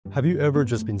Have you ever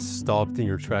just been stopped in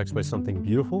your tracks by something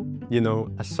beautiful? You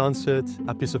know, a sunset,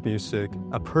 a piece of music,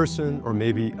 a person, or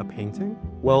maybe a painting?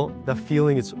 Well, that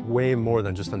feeling is way more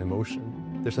than just an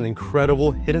emotion. There's an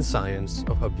incredible hidden science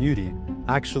of how beauty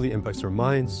actually impacts our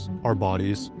minds, our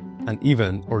bodies, and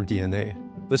even our DNA.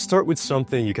 Let's start with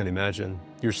something you can imagine.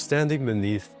 You're standing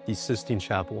beneath the Sistine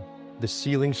Chapel. The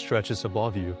ceiling stretches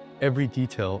above you, every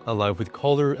detail alive with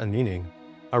color and meaning.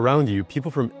 Around you,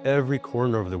 people from every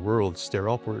corner of the world stare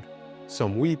upward.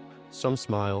 Some weep, some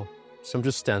smile, some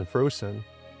just stand frozen,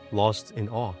 lost in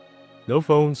awe. No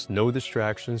phones, no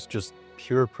distractions, just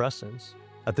pure presence.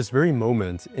 At this very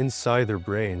moment, inside their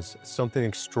brains, something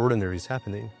extraordinary is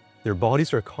happening. Their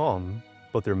bodies are calm,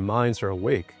 but their minds are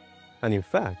awake, and in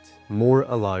fact, more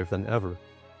alive than ever.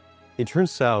 It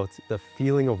turns out the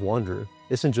feeling of wonder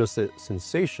isn't just a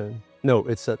sensation. No,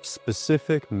 it's a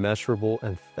specific, measurable,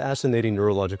 and fascinating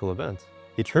neurological event.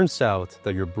 It turns out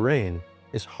that your brain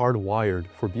is hardwired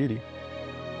for beauty.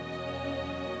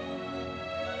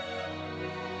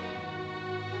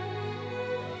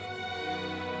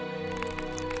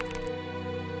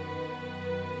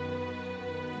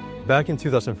 Back in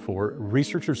 2004,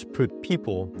 researchers put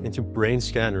people into brain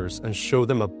scanners and showed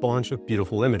them a bunch of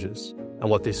beautiful images. And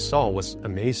what they saw was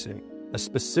amazing. A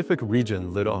specific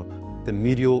region lit up, the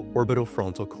medial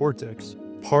orbitofrontal cortex,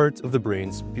 part of the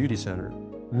brain's beauty center.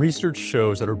 Research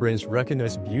shows that our brains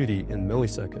recognize beauty in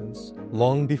milliseconds,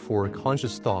 long before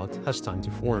conscious thought has time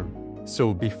to form.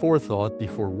 So before thought,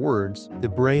 before words, the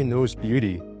brain knows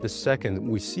beauty the second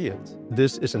we see it.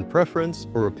 This isn't preference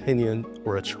or opinion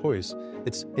or a choice,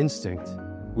 it's instinct.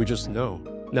 We just know.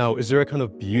 Now, is there a kind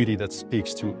of beauty that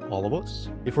speaks to all of us?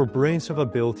 If our brains have a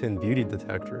built-in beauty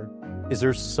detector, is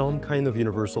there some kind of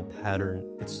universal pattern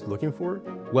it's looking for?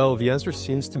 Well, the answer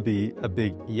seems to be a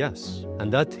big yes. And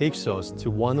that takes us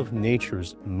to one of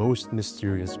nature's most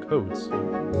mysterious codes.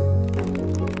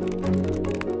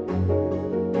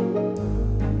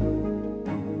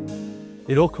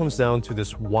 It all comes down to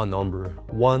this one number,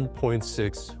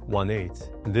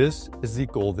 1.618. This is the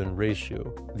golden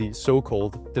ratio, the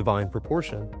so-called divine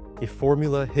proportion, a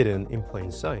formula hidden in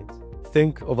plain sight.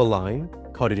 Think of a line,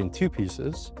 cut it in two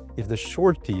pieces. If the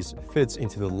short piece fits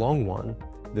into the long one,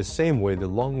 the same way the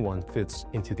long one fits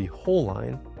into the whole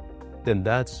line, then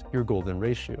that's your golden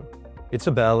ratio. It's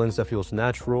a balance that feels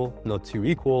natural, not too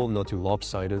equal, not too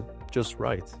lopsided, just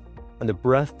right. And the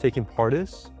breathtaking part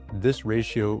is, this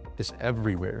ratio is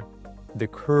everywhere. The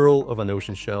curl of an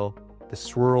ocean shell, the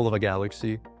swirl of a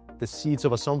galaxy, the seeds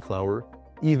of a sunflower,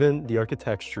 even the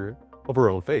architecture of our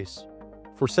own face.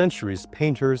 For centuries,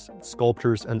 painters,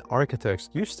 sculptors, and architects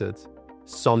used it,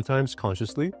 sometimes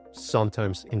consciously,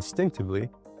 sometimes instinctively,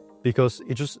 because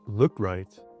it just looked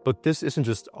right. But this isn't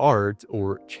just art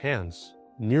or chance.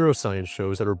 Neuroscience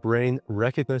shows that our brain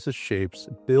recognizes shapes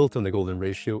built on the golden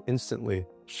ratio instantly.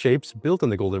 Shapes built on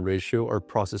the golden ratio are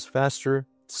processed faster,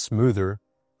 smoother,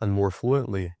 and more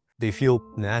fluently. They feel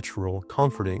natural,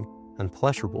 comforting, and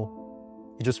pleasurable.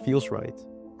 It just feels right.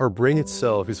 Our brain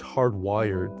itself is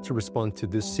hardwired to respond to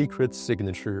this secret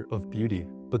signature of beauty.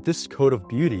 But this code of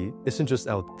beauty isn't just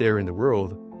out there in the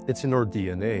world, it's in our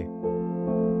DNA.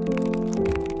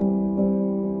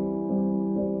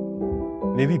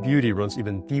 Maybe beauty runs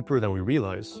even deeper than we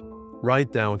realize, right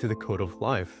down to the code of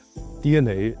life.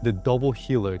 DNA, the double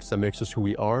helix that makes us who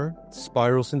we are,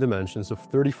 spirals in dimensions of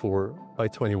 34 by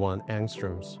 21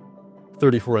 angstroms.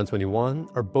 34 and 21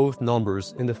 are both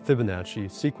numbers in the Fibonacci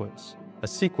sequence, a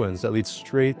sequence that leads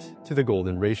straight to the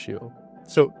golden ratio.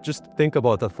 So just think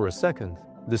about that for a second.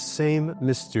 The same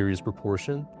mysterious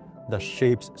proportion that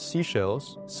shapes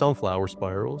seashells, sunflower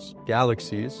spirals,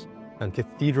 galaxies, and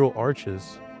cathedral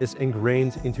arches is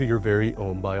ingrained into your very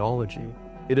own biology.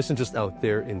 It isn't just out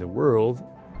there in the world,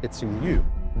 it's in you.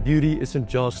 Beauty isn't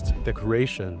just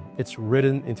decoration, it's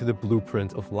written into the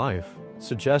blueprint of life,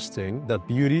 suggesting that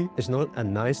beauty is not a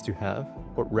nice to have,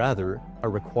 but rather a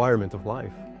requirement of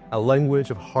life. A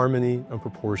language of harmony and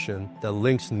proportion that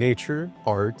links nature,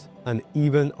 art, and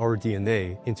even our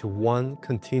DNA into one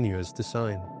continuous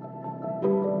design.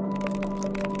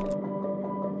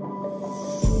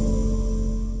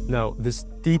 Now, this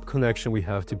deep connection we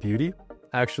have to beauty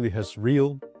actually has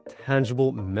real,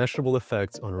 tangible, measurable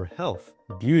effects on our health.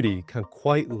 Beauty can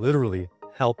quite literally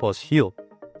help us heal.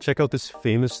 Check out this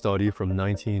famous study from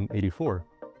 1984.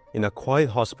 In a quiet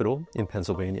hospital in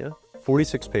Pennsylvania,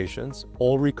 46 patients,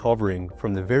 all recovering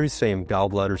from the very same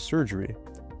gallbladder surgery.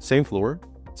 Same floor,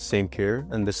 same care,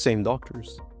 and the same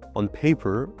doctors. On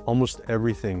paper, almost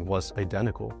everything was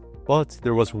identical. But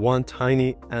there was one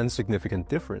tiny and significant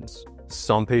difference.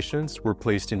 Some patients were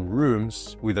placed in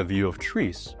rooms with a view of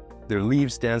trees, their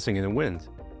leaves dancing in the wind.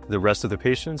 The rest of the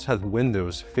patients had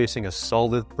windows facing a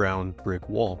solid brown brick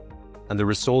wall, and the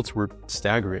results were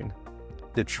staggering.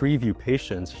 The tree view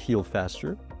patients healed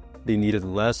faster, they needed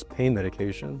less pain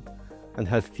medication, and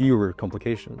had fewer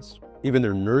complications. Even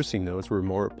their nursing notes were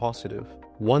more positive.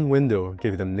 One window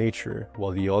gave them nature,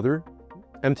 while the other,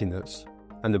 emptiness,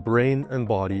 and the brain and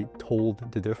body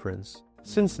told the difference.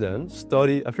 Since then,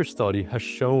 study after study has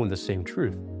shown the same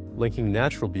truth, linking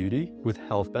natural beauty with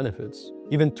health benefits.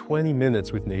 Even 20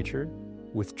 minutes with nature,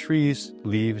 with trees,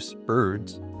 leaves,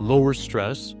 birds, lowers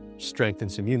stress,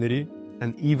 strengthens immunity,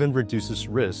 and even reduces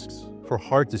risks for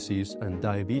heart disease and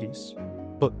diabetes.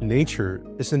 But nature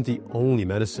isn't the only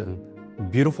medicine.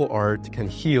 Beautiful art can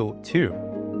heal too.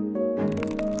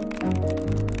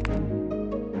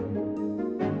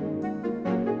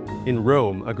 In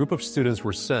Rome, a group of students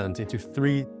were sent into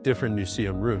 3 different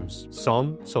museum rooms.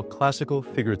 Some saw classical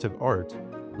figurative art,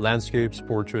 landscapes,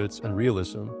 portraits, and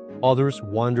realism. Others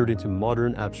wandered into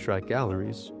modern abstract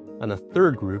galleries. And a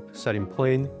third group sat in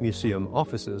plain museum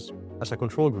offices as a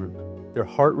control group. Their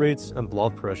heart rates and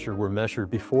blood pressure were measured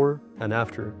before and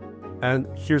after. And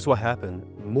here's what happened.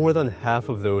 More than half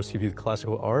of those who viewed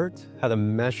classical art had a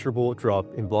measurable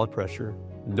drop in blood pressure.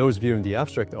 Those viewing the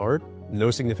abstract art, no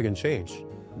significant change.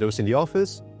 Those in the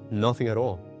office, nothing at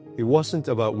all. It wasn't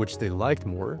about which they liked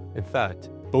more. In fact,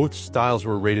 both styles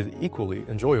were rated equally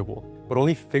enjoyable, but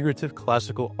only figurative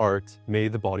classical art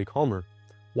made the body calmer.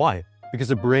 Why? Because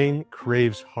the brain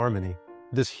craves harmony.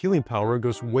 This healing power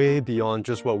goes way beyond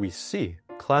just what we see.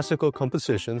 Classical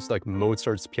compositions like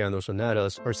Mozart's piano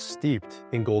sonatas are steeped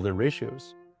in golden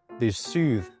ratios. They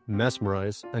soothe,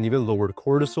 mesmerize, and even lower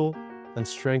cortisol and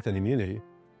strengthen immunity.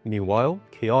 Meanwhile,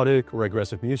 chaotic or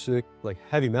aggressive music like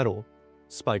heavy metal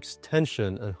spikes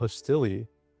tension and hostility,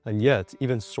 and yet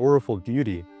even sorrowful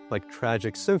beauty like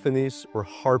tragic symphonies or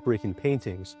heartbreaking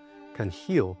paintings can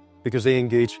heal because they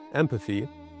engage empathy,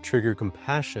 trigger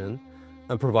compassion,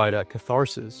 and provide a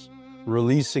catharsis,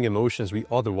 releasing emotions we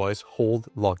otherwise hold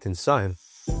locked inside.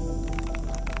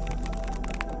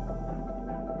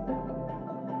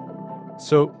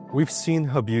 So, we've seen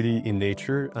how beauty in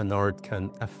nature and art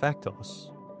can affect us.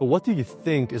 But what do you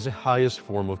think is the highest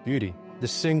form of beauty? The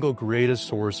single greatest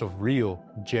source of real,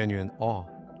 genuine awe?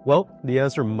 Well, the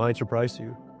answer might surprise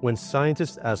you. When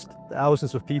scientists asked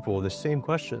thousands of people the same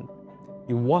question,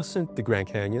 it wasn't the Grand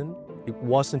Canyon, it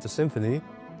wasn't a symphony.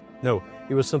 No,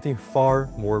 it was something far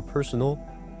more personal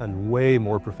and way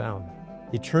more profound.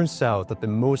 It turns out that the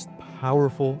most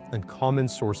powerful and common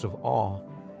source of awe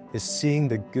is seeing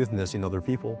the goodness in other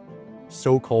people,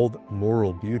 so-called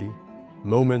moral beauty.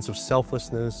 Moments of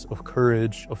selflessness, of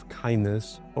courage, of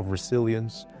kindness, of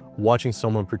resilience, watching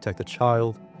someone protect a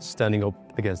child, standing up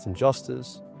against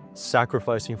injustice,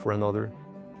 sacrificing for another.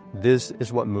 This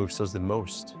is what moves us the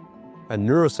most. And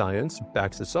neuroscience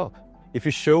backs this up. If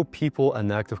you show people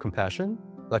an act of compassion,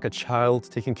 like a child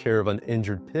taking care of an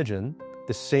injured pigeon,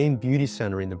 the same beauty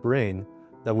center in the brain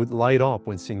that would light up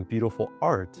when seeing beautiful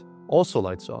art also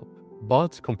lights up.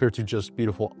 But compared to just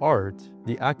beautiful art,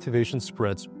 the activation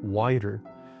spreads wider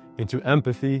into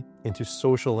empathy, into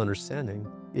social understanding.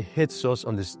 It hits us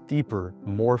on this deeper,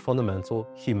 more fundamental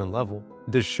human level.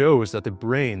 This shows that the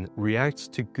brain reacts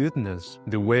to goodness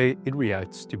the way it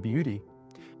reacts to beauty,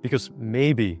 because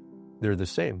maybe they're the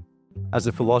same. As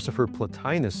the philosopher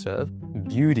Plotinus said,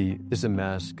 beauty is a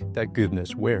mask that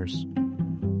goodness wears.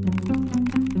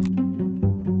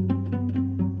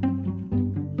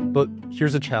 But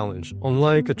here's a challenge.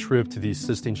 Unlike a trip to the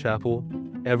Sistine Chapel,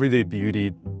 everyday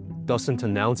beauty doesn't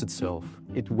announce itself.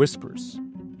 It whispers.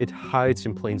 It hides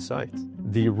in plain sight.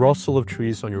 The rustle of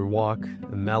trees on your walk,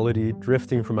 a melody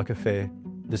drifting from a cafe,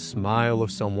 the smile of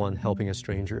someone helping a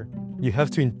stranger. You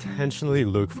have to intentionally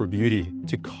look for beauty,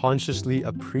 to consciously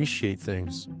appreciate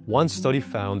things. One study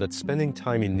found that spending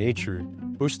time in nature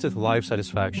boosted life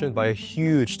satisfaction by a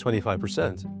huge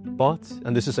 25%. But,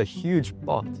 and this is a huge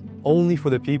but, only for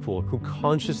the people who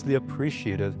consciously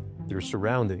appreciated their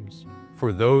surroundings.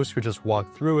 For those who just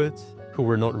walked through it, who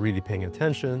were not really paying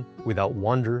attention, without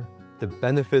wonder, the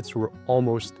benefits were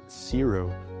almost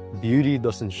zero. Beauty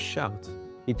doesn't shout.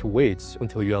 It waits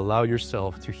until you allow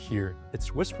yourself to hear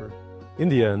its whisper. In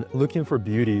the end, looking for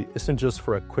beauty isn't just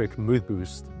for a quick mood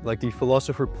boost. Like the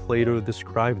philosopher Plato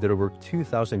described it over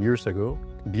 2,000 years ago,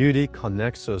 beauty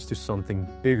connects us to something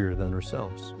bigger than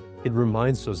ourselves. It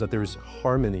reminds us that there is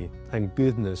harmony and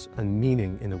goodness and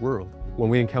meaning in the world. When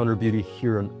we encounter beauty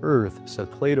here on earth, said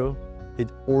Plato, it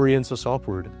orients us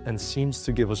upward and seems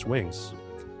to give us wings,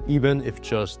 even if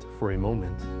just for a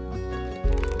moment.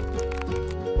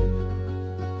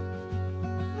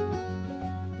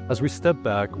 As we step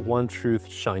back, one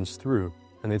truth shines through.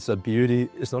 and it's that beauty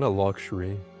is not a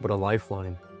luxury, but a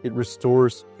lifeline. It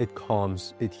restores, it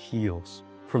calms, it heals.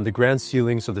 From the grand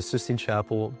ceilings of the Sistine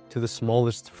Chapel to the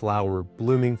smallest flower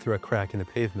blooming through a crack in the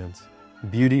pavement,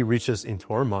 beauty reaches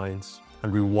into our minds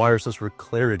and rewires us for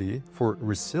clarity, for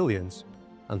resilience,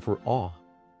 and for awe.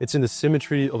 It's in the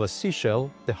symmetry of a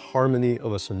seashell, the harmony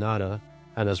of a sonata,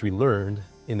 and as we learned,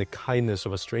 in the kindness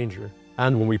of a stranger.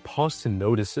 And when we pause to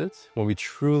notice it, when we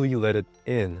truly let it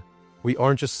in, we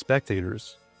aren't just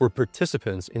spectators, we're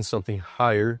participants in something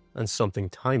higher and something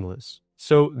timeless.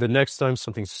 So the next time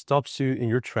something stops you in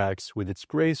your tracks with its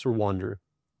grace or wonder,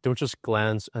 don't just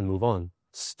glance and move on.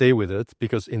 Stay with it,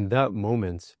 because in that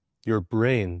moment, your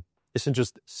brain isn't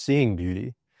just seeing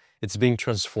beauty, it's being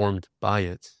transformed by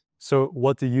it. So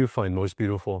what do you find most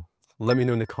beautiful? Let me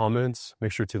know in the comments.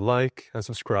 Make sure to like and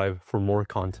subscribe for more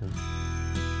content.